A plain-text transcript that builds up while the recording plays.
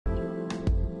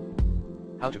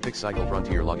How to fix Cycle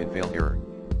Frontier login fail error.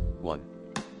 1.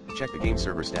 Check the game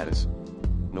server status.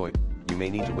 Noid, you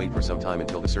may need to wait for some time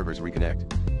until the servers reconnect.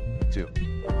 2.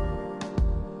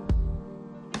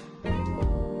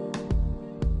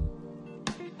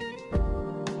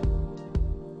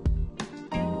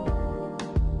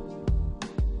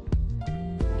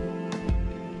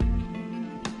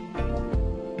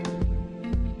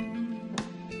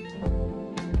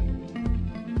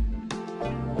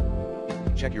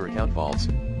 Check your account vaults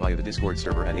via the Discord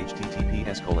server at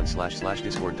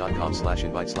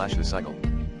https://discord.com/invite/thecycle.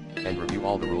 And review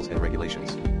all the rules and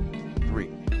regulations. 3.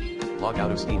 Log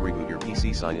out of Steam, reboot your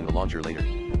PC, sign in the launcher later.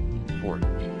 4.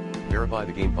 Verify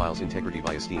the game file's integrity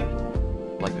via Steam.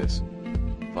 Like this.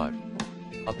 5.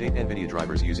 Update NVIDIA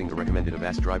drivers using the recommended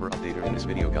Avast driver updater in this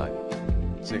video guide.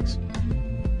 6.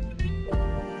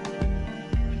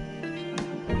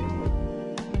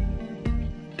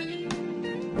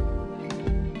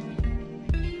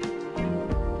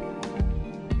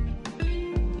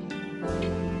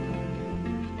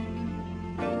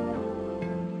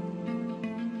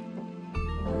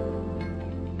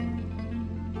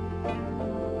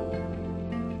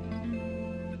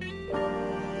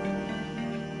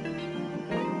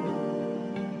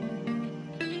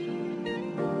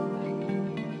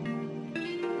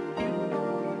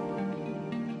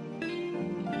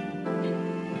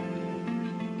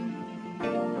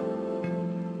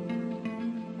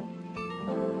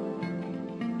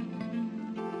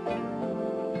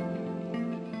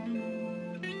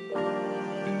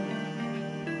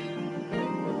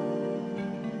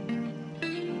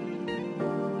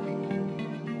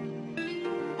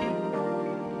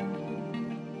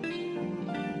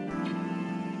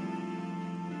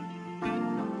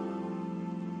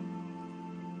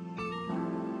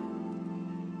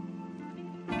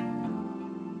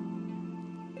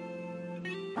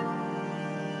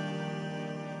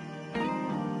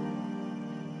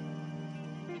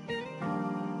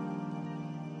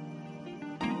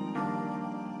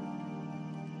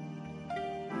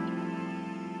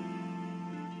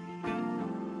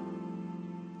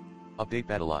 Update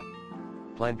Battlelot.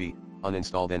 Plan B,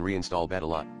 uninstall then reinstall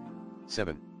Battlelot.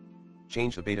 7.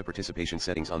 Change the beta participation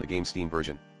settings on the game Steam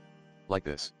version. Like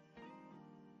this.